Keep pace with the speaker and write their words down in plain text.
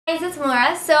Guys, it's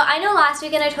Moira. So I know last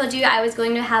weekend I told you I was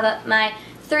going to have up my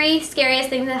 3 scariest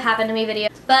things that happened to me video.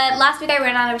 But last week I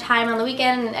ran out of time on the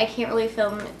weekend and I can't really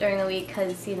film during the week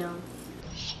because, you know,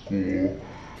 school.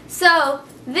 So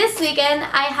this weekend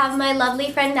I have my lovely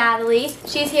friend Natalie.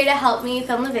 She's here to help me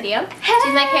film the video. Hey!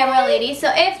 She's my camera lady. So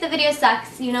if the video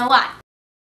sucks, you know why.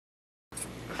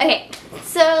 Okay,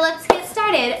 so let's get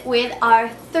started with our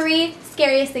 3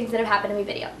 scariest things that have happened to me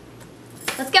video.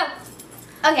 Let's go.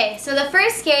 Okay, so the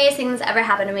first scariest thing that's ever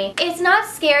happened to me, it's not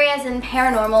scary as in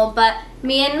paranormal, but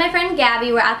me and my friend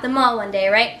Gabby were at the mall one day,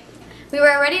 right? We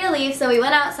were ready to leave, so we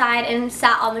went outside and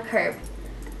sat on the curb.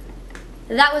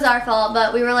 That was our fault,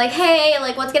 but we were like, hey,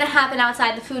 like what's gonna happen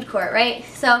outside the food court, right?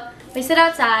 So we sit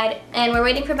outside and we're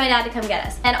waiting for my dad to come get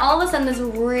us. And all of a sudden this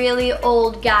really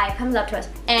old guy comes up to us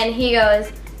and he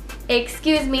goes,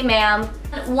 "Excuse me, ma'am,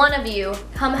 one of you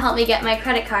come help me get my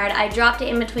credit card. I dropped it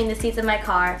in between the seats of my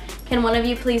car. Can one of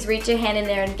you please reach your hand in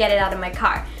there and get it out of my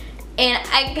car?" And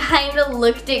I kind of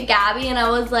looked at Gabby and I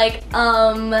was like,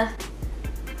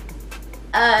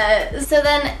 so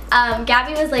then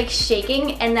Gabby was like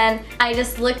shaking and then I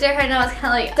just looked at her and I was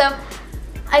kind of like, so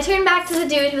I turned back to the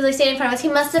dude who was like standing in front of us. He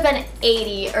must have been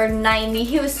 80 or 90.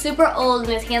 He was super old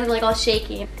and his hands were like all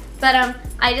shaky. But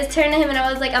I just turned to him and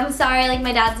I was like, "I'm sorry, like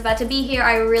my dad's about to be here.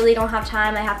 I really don't have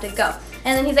time. I have to go."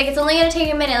 And then he's like, "It's only gonna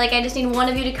take a minute. Like I just need one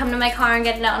of you to come to my car and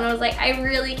get it out." And I was like, "I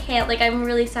really can't. Like I'm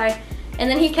really sorry." And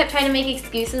then he kept trying to make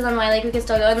excuses on why like we could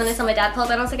still go. And then I saw my dad pull up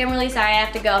and I was like, "I'm really sorry. I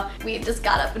have to go." We just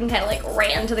got up and kind of like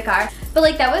ran to the car. But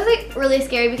like that was like really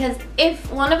scary because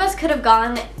if one of us could have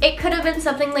gone, it could have been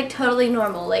something like totally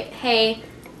normal. Like, hey,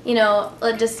 you know,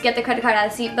 let's just get the credit card out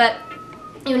of the seat. But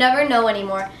you never know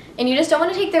anymore. And you just don't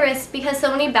want to take the risk because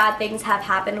so many bad things have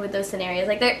happened with those scenarios.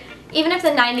 Like even if the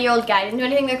 90-year-old guy didn't do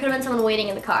anything, there could have been someone waiting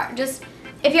in the car. Just,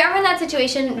 if you're ever in that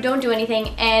situation, don't do anything.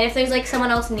 And if there's like someone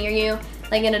else near you,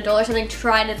 like an adult or something,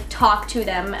 try to talk to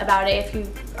them about it if you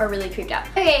are really creeped out.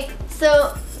 Okay,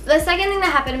 so the second thing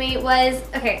that happened to me was,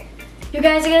 okay, you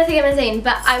guys are gonna think I'm insane,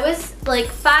 but I was like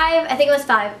 5, I think it was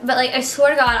 5, but like I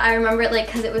swear to God, I remember it like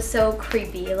because it was so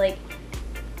creepy. Like,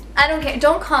 I don't care.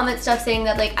 Don't comment stuff saying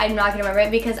that like I'm not gonna remember it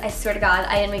because I swear to God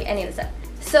I didn't make any of this up.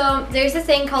 So there's this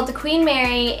thing called the Queen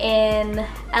Mary in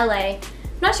LA. I'm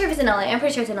not sure if it's in LA. I'm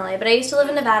pretty sure it's in LA, but I used to live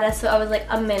in Nevada, so I was like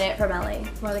a minute from LA,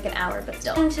 more like an hour, but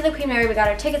still. Into the Queen Mary, we got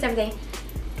our tickets, everything.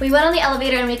 We went on the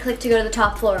elevator and we clicked to go to the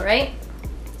top floor, right?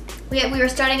 We were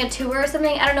starting a tour or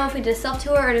something. I don't know if we did a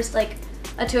self-tour or just like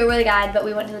a tour with a guide, but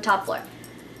we went to the top floor.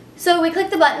 So we click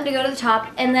the button to go to the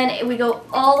top and then we go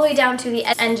all the way down to the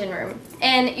engine room.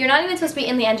 And you're not even supposed to be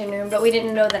in the engine room, but we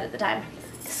didn't know that at the time.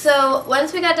 So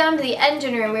once we got down to the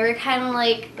engine room, we were kind of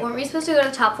like, weren't we supposed to go to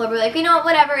the top floor? We were like, you know what,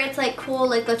 whatever, it's like cool,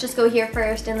 like let's just go here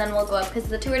first and then we'll go up because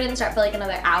the tour didn't start for like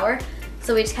another hour.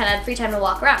 So we just kind of had free time to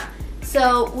walk around.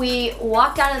 So we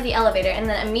walked out of the elevator and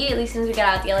then immediately as soon as we got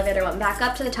out of the elevator, went back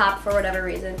up to the top for whatever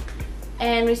reason.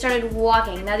 And we started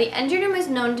walking. Now the engine room is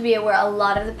known to be where a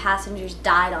lot of the passengers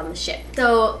died on the ship.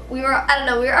 So we were, I don't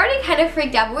know, we were already kind of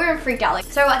freaked out, but we weren't freaked out. Like,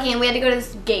 started walking and we had to go to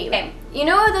this gate. Okay. You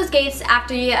know those gates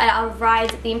after you get out of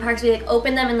rides at theme parks, we like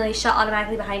open them and then they shut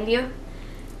automatically behind you?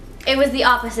 It was the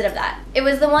opposite of that. It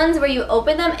was the ones where you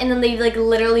open them and then they like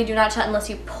literally do not shut unless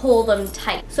you pull them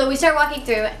tight. So we start walking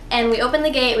through and we open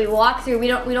the gate, we walk through, we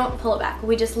don't pull it back.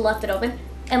 We just left it open.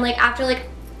 And like after like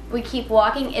we keep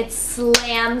walking, it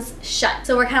slams shut.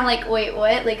 So we're kind of like, wait,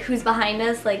 what? Like, who's behind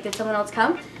us? Like, did someone else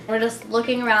come? And we're just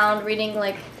looking around, reading,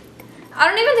 like, I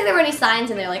don't even think there were any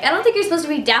signs in there. Like, I don't think you're supposed to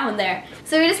be down there.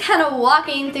 So we're just kind of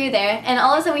walking through there, and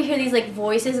all of a sudden we hear these, like,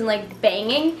 voices and, like,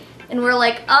 banging. And we're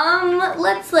like,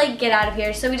 let's, like, get out of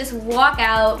here. So we just walk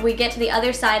out. We get to the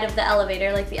other side of the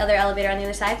elevator, like, the other elevator on the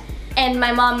other side. And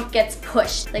my mom gets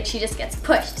pushed. Like, she just gets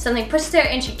pushed. Something pushes her,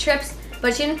 and she trips,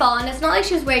 but she didn't fall. And it's not like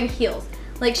she was wearing heels.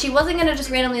 Like, she wasn't gonna just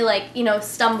randomly, like, you know,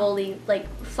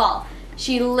 like, fall.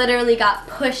 She literally got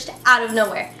pushed out of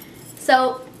nowhere.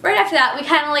 So, right after that, we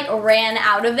kind of, like, ran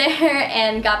out of there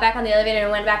and got back on the elevator and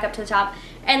went back up to the top.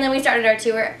 And then we started our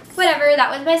tour. Whatever,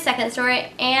 that was my second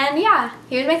story. And, yeah,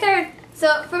 here's my third.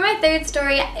 So, for my third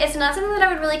story, it's not something that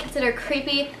I would really consider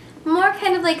creepy. More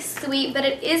kind of, like, sweet, but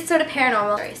it is sort of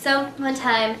paranormal. So, one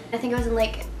time, I think it was in,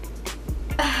 like,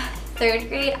 3rd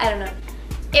grade? I don't know.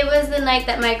 It was the night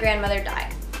that my grandmother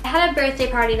died. I had a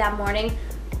birthday party that morning.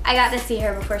 I got to see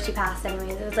her before she passed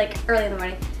anyways. It was like early in the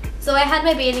morning. So I had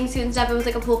my bathing suit and stuff. It was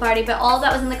like a pool party, but all of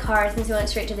that was in the car since we went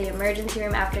straight to the emergency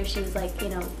room after she was like, you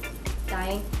know,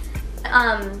 dying.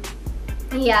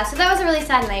 Yeah, so that was a really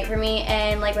sad night for me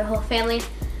and like my whole family.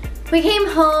 We came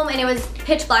home and it was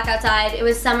pitch black outside. It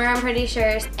was summer, I'm pretty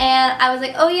sure. And I was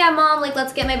like, oh yeah, Mom, like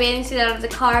let's get my bathing suit out of the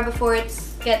car before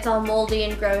it's gets all moldy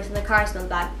and gross and the car smells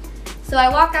bad. So I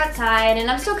walk outside and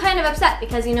I'm still kind of upset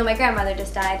because, you know, my grandmother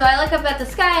just died. So I look up at the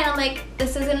sky and I'm like,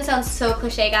 this is gonna sound so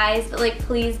cliche, guys, but like,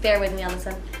 please bear with me on this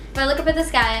one. But I look up at the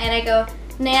sky and I go,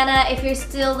 Nana, if you're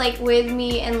still like with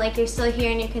me and like you're still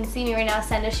here and you can see me right now,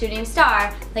 send a shooting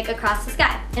star like across the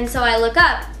sky. And so I look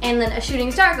up and then a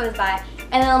shooting star goes by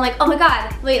and then I'm like, oh my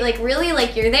God, wait, like really?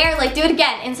 Like you're there? Like do it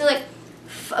again. And so like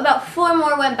about 4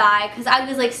 more went by because I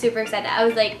was like super excited. I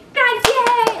was like, God,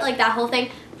 yay! Like that whole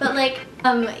thing. But like,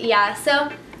 yeah,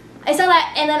 so I saw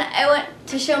that and then I went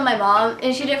to show my mom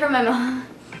and she did it for my mom.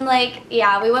 Like,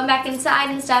 yeah, we went back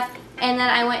inside and stuff and then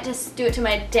I went to do it to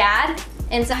my dad.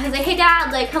 And so I was like, hey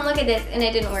Dad, like come look at this, and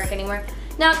it didn't work anymore.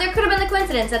 Now there could have been the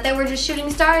coincidence that they were just shooting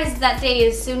stars that day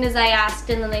as soon as I asked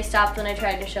and then they stopped when I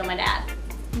tried to show my dad.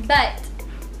 But,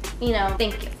 you know,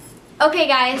 thank you. Okay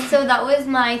guys, so that was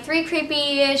my 3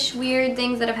 creepy-ish weird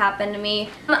things that have happened to me.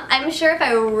 I'm sure if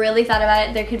I really thought about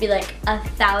it, there could be like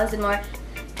 1,000 more.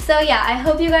 So yeah, I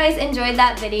hope you guys enjoyed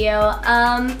that video.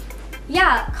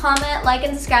 Yeah, comment, like,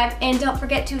 and subscribe, and don't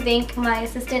forget to thank my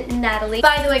assistant, Natalie.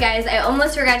 By the way, guys, I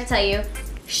almost forgot to tell you,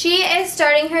 she is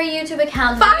starting her YouTube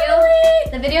account.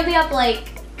 The video will be up, like,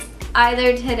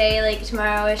 either today, like,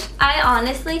 tomorrow-ish. I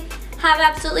honestly have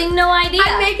absolutely no idea.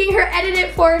 I'm making her edit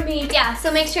it for me. Yeah,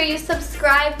 so make sure you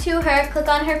subscribe to her. Click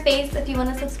on her face if you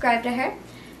want to subscribe to her.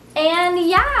 And,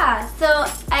 yeah, so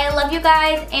I love you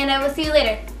guys, and I will see you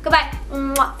later. Goodbye.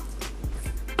 Mwah.